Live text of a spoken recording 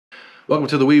Welcome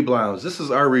to the Weeb Lounge. This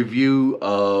is our review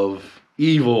of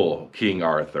Evil King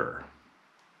Arthur.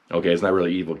 Okay, it's not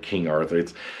really Evil King Arthur.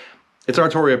 It's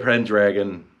Artoria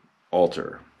Pendragon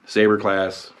Altar. Saber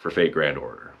class for Fate Grand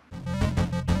Order.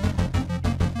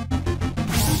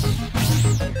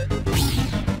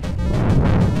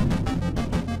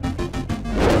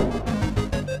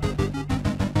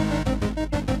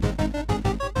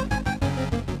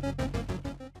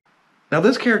 Now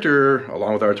this character,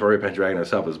 along with Artoria Pendragon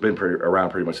herself, has been around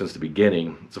pretty much since the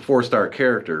beginning. It's a 4-star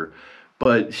character,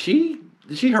 but she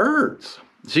hurts.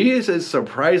 She is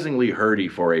surprisingly hurty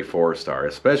for a 4-star,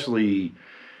 especially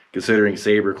considering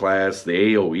Saber class, the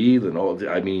AoE, and all.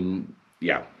 I mean,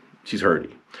 yeah, she's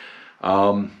hurty.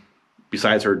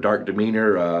 Besides her dark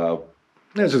demeanor,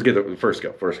 let's just get the first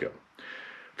skill.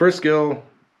 First skill,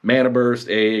 Mana Burst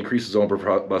A, increases zone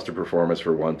buster performance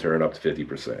for 1 turn up to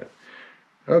 50%.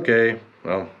 Okay,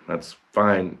 well, that's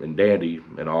fine and dandy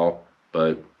and all,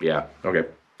 but yeah, okay.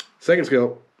 Second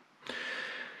skill,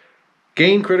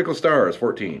 gain critical stars,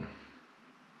 14.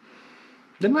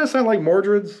 Didn't that sound like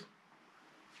Mordred's?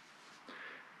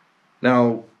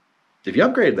 Now, if you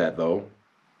upgrade that though,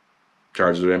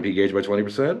 charges their MP gauge by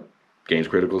 20%, gains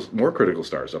more critical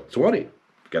stars, up to 20.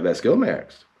 Got that skill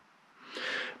maxed.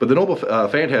 But the Noble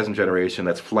Phantasm generation,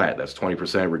 that's flat. That's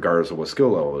 20% regardless of what skill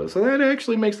level it is. So that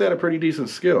actually makes that a pretty decent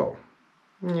skill.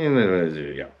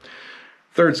 Yeah.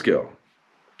 Third skill.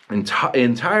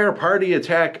 Entire party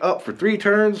attack up for 3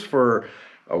 turns for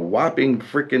a whopping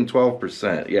freaking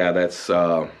 12%. Yeah, that's...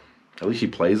 at least she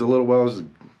plays a little well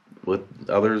with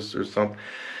others or something.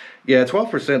 Yeah,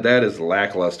 12%, that is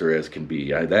lackluster as can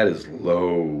be. That is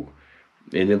low.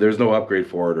 And there's no upgrade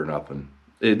for it or nothing.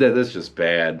 That's just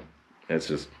bad. It's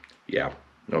just, yeah,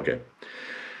 okay.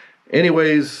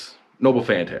 Anyways, Noble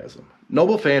Phantasm.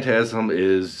 Noble Phantasm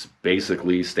is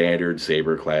basically standard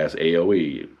Saber class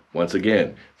AoE. Once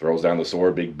again, throws down the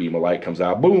sword, big beam of light comes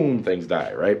out, boom, things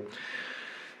die, right?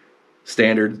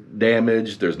 Standard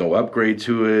damage, there's no upgrade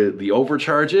to it. The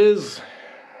overcharge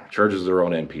charges their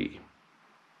own NP.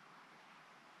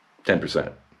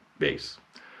 10% base.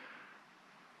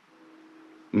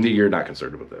 You're not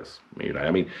concerned with this. I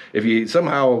mean, if you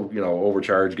somehow,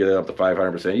 overcharge, get it up to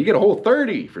 500%, you get a whole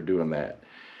 30 for doing that.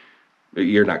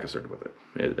 You're not concerned with it.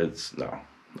 It's no.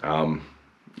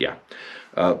 Yeah.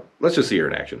 Let's just see her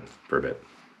in action for a bit.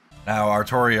 Now,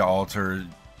 Artoria Altar,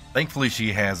 thankfully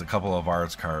she has a couple of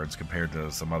arts cards compared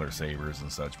to some other Sabers and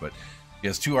such, but she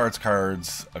has 2 arts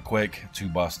cards, a quick, 2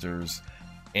 busters,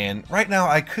 and right now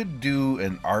I could do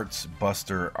an arts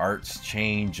buster arts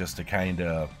chain just to kind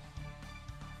of,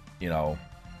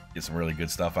 get some really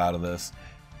good stuff out of this.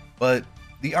 But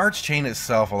the arch chain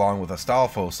itself, along with a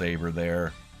Stalfo Saber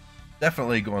there,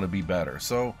 definitely going to be better.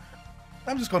 So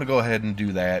I'm just going to go ahead and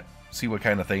do that, see what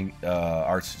kind of thing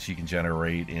arts she can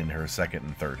generate in her second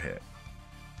and third hit.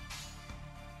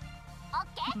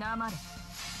 Okay.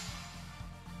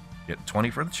 Get 20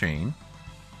 for the chain.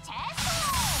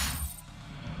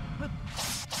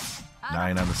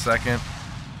 9 on the second.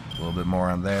 A little bit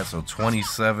more on that, so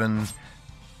 27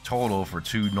 total for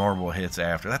 2 normal hits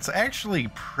after. That's actually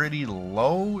pretty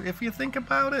low if you think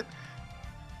about it.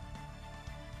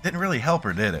 Didn't really help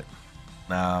her, did it?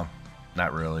 No,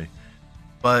 not really.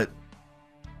 But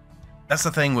that's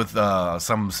the thing with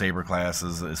some Saber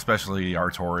classes, especially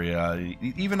Artoria.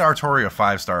 Even Artoria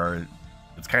 5-star,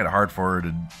 it's kind of hard for her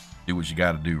to do what you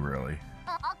got to do, really.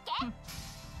 Okay.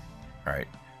 All right,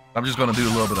 I'm just going to do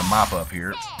a little bit of mop up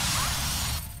here.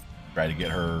 Try to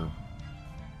get her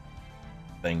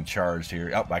thing charged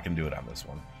here. Oh, I can do it on this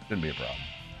one. Shouldn't be a problem.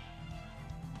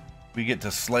 We get to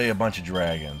slay a bunch of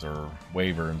dragons or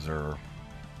wyverns or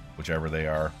whichever they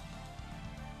are.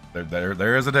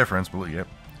 There is a difference, but yep.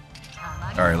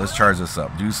 All right, let's charge this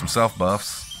up. Do some self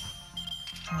buffs.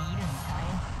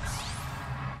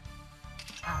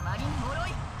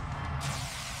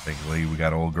 Basically, we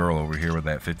got old girl over here with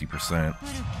that 50%.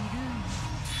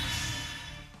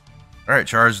 All right,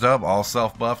 charged up, all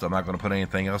self buffed. I'm not going to put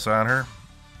anything else on her.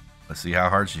 Let's see how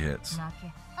hard she hits.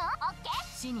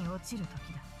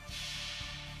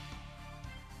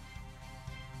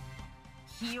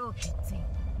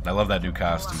 I love that new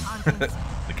costume.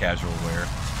 The casual wear.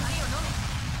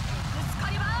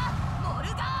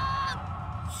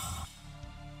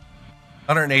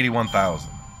 181,000.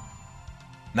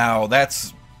 Now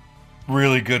that's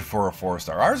really good for a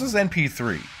 4-star. Ours is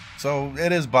NP3, so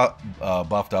it is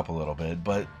buffed up a little bit.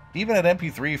 But even at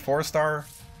NP3 4-star,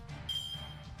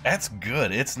 that's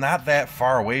good. It's not that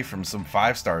far away from some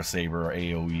 5-star Saber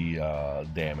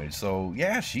AoE damage. So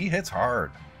yeah, she hits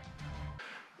hard.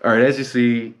 All right, as you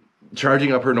see,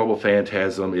 charging up her Noble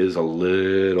Phantasm is a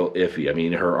little iffy. I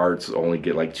mean, her arts only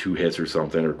get like 2 hits or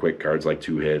something, or quick cards like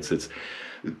 2 hits.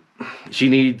 She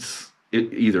needs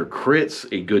either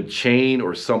crits, a good chain,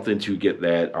 or something to get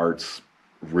that arts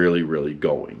really, really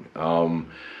going.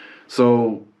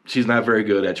 So she's not very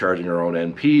good at charging her own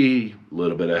NP. A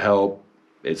little bit of help,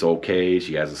 it's okay.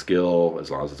 She has a skill,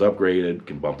 as long as it's upgraded,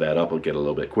 can bump that up and get a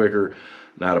little bit quicker.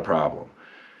 Not a problem.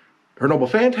 Her Noble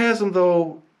Phantasm,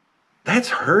 though, that's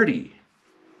hurdy.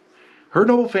 Her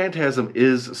Noble Phantasm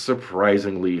is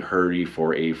surprisingly hurdy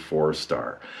for a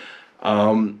 4-star.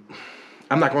 I'm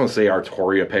not going to say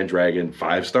Artoria Pendragon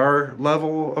 5-star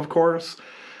level, of course,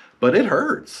 but it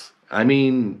hurts. I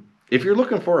mean, if you're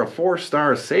looking for a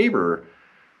 4-star Saber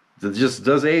that just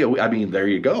does AoE, I mean, there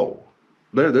you go.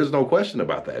 There's no question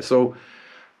about that. So,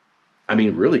 I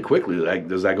mean, really quickly, like,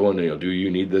 does that go into, you know, do you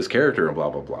need this character and blah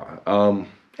blah blah?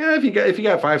 Yeah, if you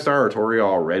got 5-star Artoria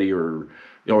already, or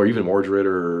you know, or even Mordred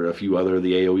or a few other of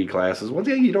the AoE classes, one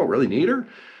thing you don't really need her.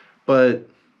 But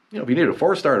you know, if you need a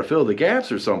 4-star to fill the gaps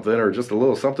or something, or just a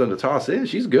little something to toss in,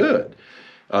 she's good.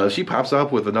 She pops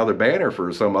up with another banner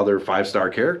for some other 5-star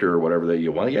character or whatever that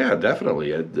you want. Yeah,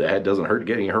 definitely, it doesn't hurt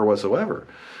getting her whatsoever.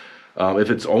 If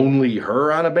it's only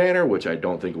her on a banner, which I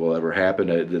don't think will ever happen,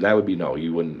 that would be no.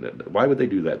 You wouldn't. Why would they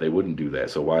do that? They wouldn't do that.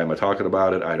 So why am I talking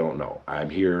about it? I don't know. I'm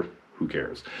here. Who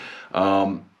cares?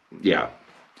 Yeah,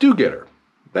 do get her.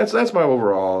 That's my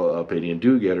overall opinion.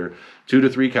 Do get her. 2 to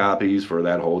 3 copies for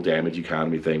that whole damage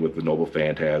economy thing with the Noble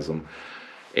Phantasm.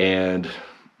 And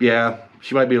yeah,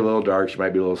 she might be a little dark. She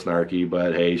might be a little snarky,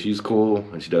 but hey, she's cool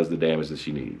and she does the damage that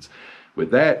she needs. With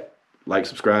that, like,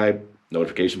 subscribe,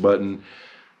 notification button.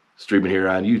 Streaming here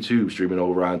on YouTube, streaming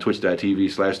over on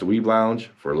twitch.tv/the Weeb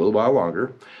Lounge for a little while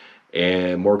longer.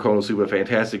 And more Konosuba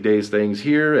Fantastic Days things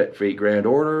here at Fate Grand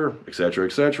Order, etc.,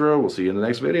 etc. We'll see you in the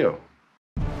next video.